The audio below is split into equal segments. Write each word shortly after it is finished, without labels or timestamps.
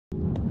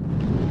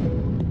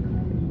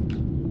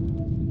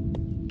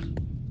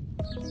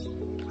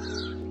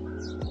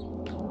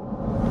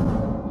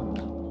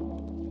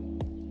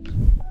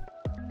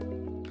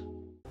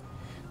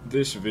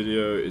This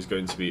video is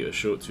going to be a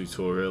short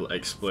tutorial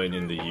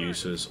explaining the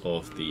uses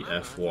of the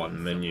F1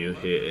 menu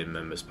here in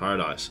Members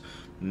Paradise.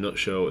 I'm not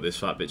sure what this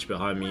fat bitch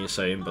behind me is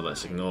saying, but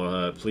let's ignore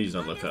her. Please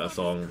don't look at her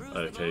thong.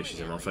 Okay,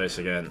 she's in my face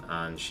again,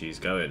 and she's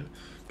going.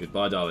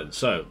 Goodbye, darling.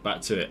 So,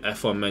 back to it.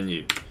 F1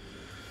 menu.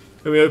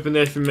 When we open the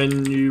F1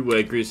 menu,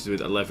 we're greeted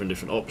with 11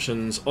 different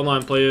options.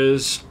 Online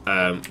players,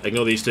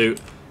 ignore these two.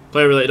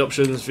 Player-related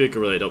options,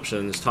 vehicle-related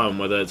options, time and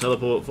weather,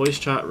 teleport, voice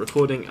chat,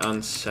 recording,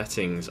 and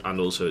settings, and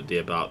also the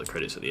about, the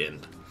credits at the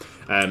end.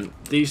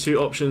 These two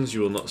options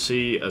you will not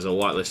see as a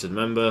whitelisted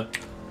member,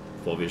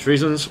 for obvious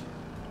reasons.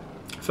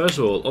 First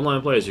of all,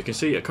 online players, you can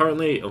see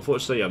currently,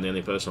 unfortunately, I'm the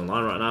only person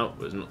online right now,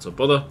 but it's not to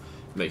bother.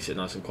 It makes it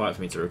nice and quiet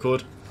for me to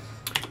record.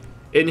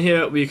 In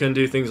here, we can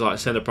do things like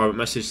send a private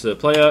message to the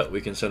player. We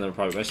can send them a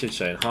private message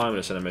saying, hi, I'm going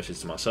to send a message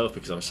to myself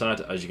because I'm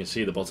sad. As you can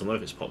see, the bottom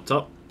left is popped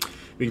up.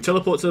 We can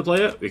teleport to the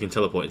player, we can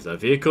teleport into their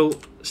vehicle,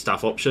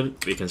 staff option,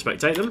 we can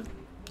spectate them,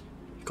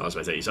 you can't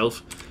spectate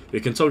yourself,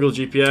 we can toggle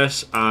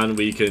GPS, and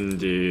we can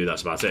do,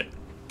 that's about it.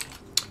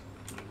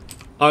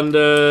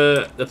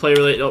 Under the player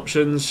related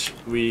options,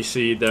 we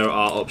see there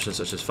are options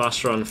such as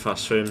fast run,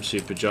 fast swim,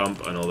 super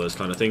jump, and all those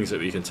kind of things that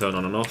we can turn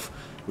on and off.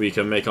 We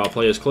can make our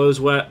players' clothes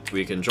wet,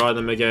 we can dry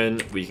them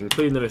again, we can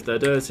clean them if they're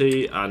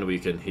dirty, and we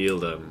can heal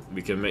them.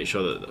 We can make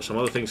sure that some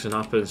other things can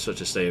happen,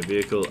 such as stay in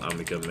vehicle, and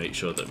we can make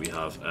sure that we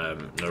have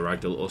no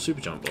ragdoll or super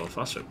jump or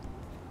fast swim.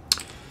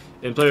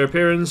 In player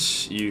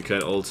appearance, you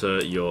can alter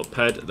your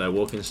ped, their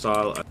walking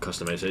style, and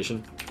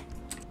customization.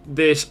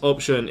 This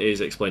option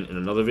is explained in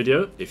another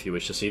video. If you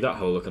wish to see that,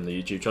 have a look on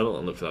the YouTube channel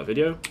and look for that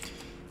video.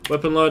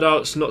 Weapon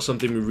loadouts, not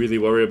something we really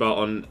worry about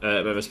on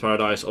Members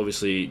Paradise.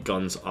 Obviously,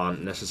 guns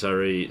aren't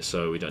necessary,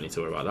 so we don't need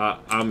to worry about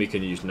that. And we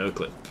can use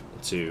no-clip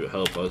to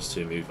help us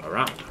to move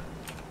around.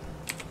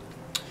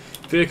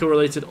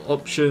 Vehicle-related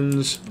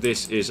options.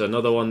 This is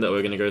another one that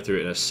we're going to go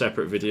through in a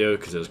separate video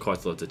because there's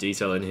quite a lot of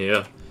detail in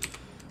here.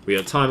 We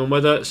have time and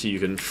weather, so you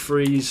can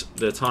freeze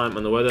the time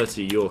and the weather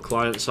to your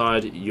client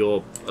side.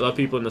 Other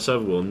people in the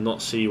server will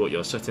not see what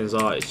your settings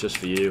are. It's just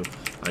for you,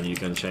 and you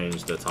can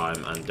change the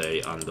time and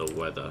day and the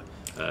weather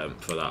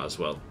for that as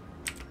well.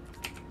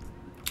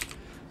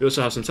 We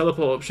also have some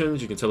teleport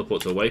options. You can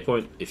teleport to a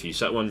waypoint if you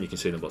set one. You can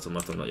see in the bottom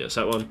left I've not yet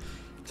set one.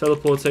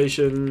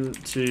 Teleportation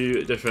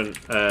to different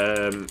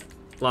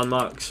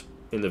landmarks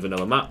in the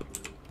vanilla map,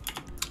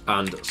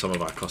 and some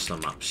of our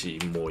custom maps. See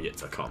more yet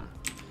to come.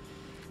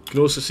 You can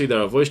also see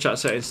there are voice chat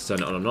settings to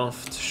turn it on and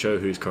off to show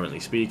who's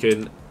currently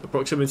speaking, the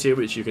proximity at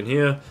which you can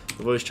hear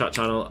the voice chat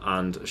channel,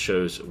 and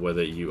shows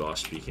whether you are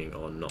speaking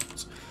or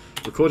not.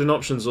 Recording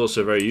options are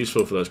also very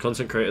useful for those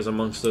content creators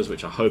amongst us,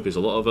 which I hope is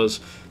a lot of us,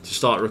 to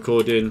start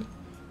recording,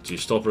 to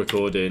stop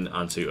recording,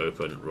 and to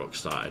open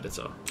Rockstar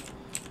Editor.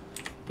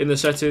 In the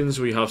settings,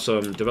 we have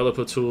some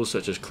developer tools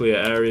such as Clear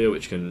Area,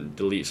 which can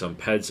delete some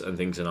PEDs and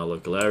things in our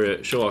local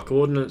area, show our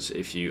coordinates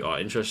if you are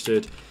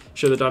interested,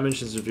 show the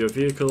dimensions of your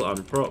vehicle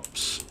and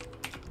props.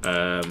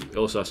 We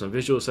also have some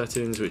visual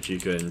settings, which you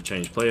can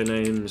change player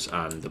names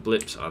and the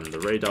blips and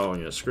the radar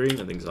on your screen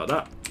and things like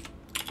that.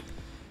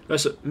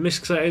 There's some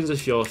MISC settings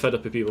if you're fed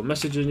up with people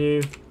messaging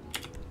you.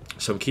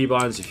 Some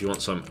keybinds if you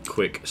want some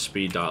quick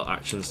speed dial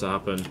actions to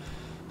happen.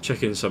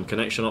 Check in some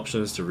connection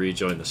options to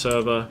rejoin the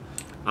server.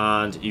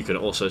 And you can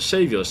also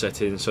save your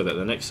settings so that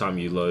the next time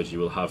you load, you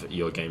will have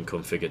your game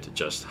configured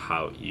just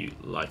how you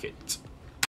like it.